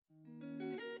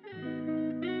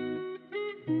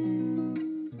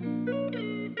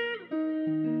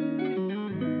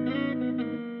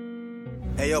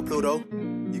Hey yo, Pluto,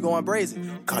 you going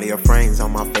brazen? Cartier frames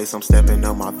on my face, I'm stepping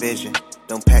up my vision.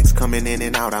 Them packs coming in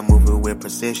and out, I move it with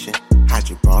precision. I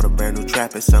just brought a brand new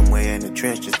trapper somewhere in the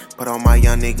trenches. Put all my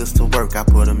young niggas to work, I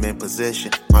put them in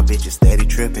position. My bitch is steady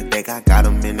tripping, think I got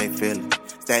them in they feeling.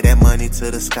 Stack that money to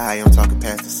the sky, I'm talking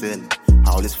past the ceiling.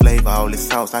 All this flavor, all this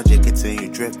sauce, I just continue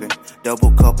dripping.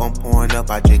 Double cup, I'm pouring up,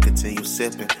 I just continue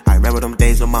sipping. I remember them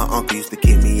days when my uncle used to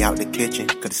kick me out the kitchen.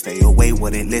 Could stay away,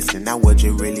 wouldn't listen, now what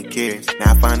you really cares?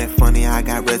 Now I find it funny, I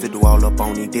got residue all up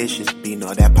on these dishes. Beating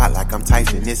up that pot like I'm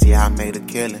Tyson, this year I made a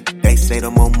killing. They say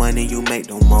the more money you make,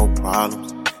 the more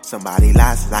problems. Somebody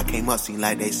lied since I came up, seemed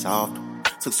like they solved them.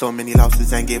 Took so many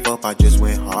losses, ain't give up, I just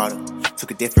went harder.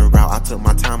 Took a different route, I took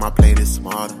my time, I played it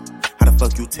smarter. How the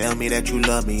fuck you tell me that you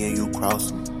love me and you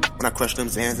cross me? When I crush them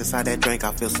Zans inside that drink,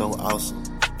 I feel so awesome.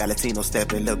 That Latino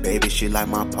stepping, little baby, she like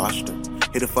my posture.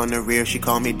 Hit her from the rear, she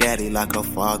call me daddy like her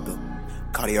father.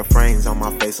 Cartier frames on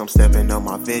my face, I'm stepping up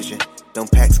my vision. Them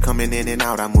packs coming in and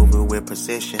out, I move it with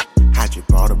precision. I just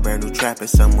brought a brand new trapper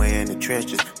somewhere in the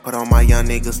trenches. Put all my young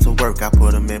niggas to work, I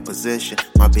put them in position.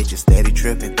 My bitch is steady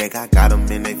tripping, think I got them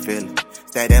in they feeling.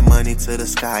 Stack that money to the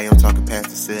sky, I'm talking past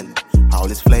the ceiling. All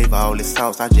this flavor, all this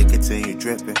sauce, I just continue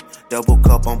dripping. Double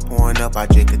cup, I'm pouring up, I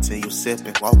just continue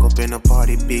sipping. Walk up in the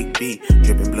party, big B,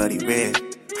 dripping bloody red.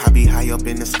 I be high up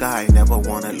in the sky, never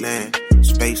wanna land.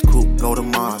 Space coupe, go to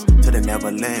Mars, to the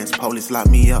Neverlands. Police locked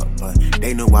me up, but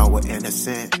they knew I was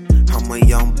innocent. I'm a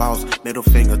young boss, middle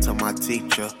finger to my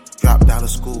teacher. Dropped out of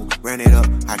school, ran it up,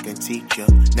 I can teach ya.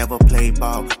 Never played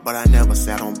ball, but I never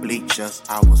sat on bleachers.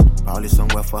 I was probably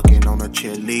somewhere fucking on a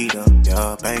cheerleader.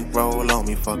 Yeah, bankroll on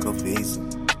me, fuck a visa.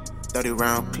 30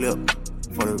 round clip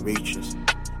for the reachers.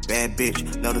 Bad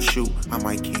bitch, let her shoot, I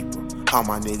might keep her. All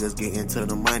my niggas get into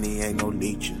the money, ain't no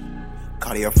leeching.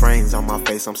 Cartier frames on my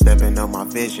face, I'm stepping up my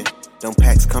vision. Them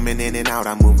packs coming in and out,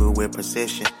 I move it with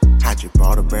precision. I just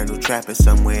brought a brand new trapper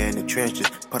somewhere in the trenches.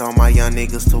 Put all my young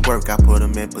niggas to work, I put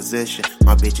them in position.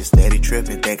 My bitch is steady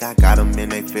tripping, think I got them in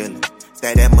they feeling.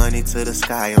 Stack that money to the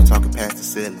sky, I'm talking past the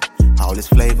ceiling. All this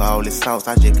flavor, all this sauce,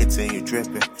 I just continue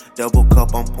dripping. Double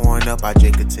cup, I'm pouring up, I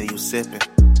just continue sipping.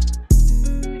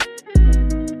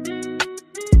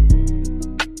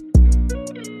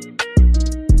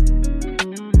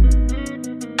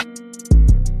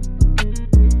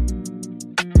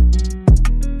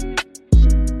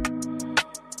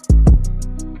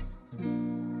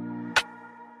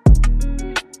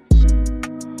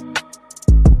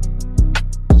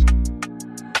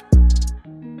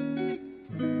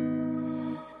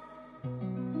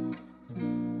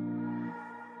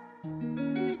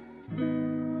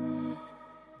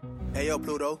 Hey yo,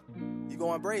 Pluto, you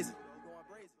going brazen?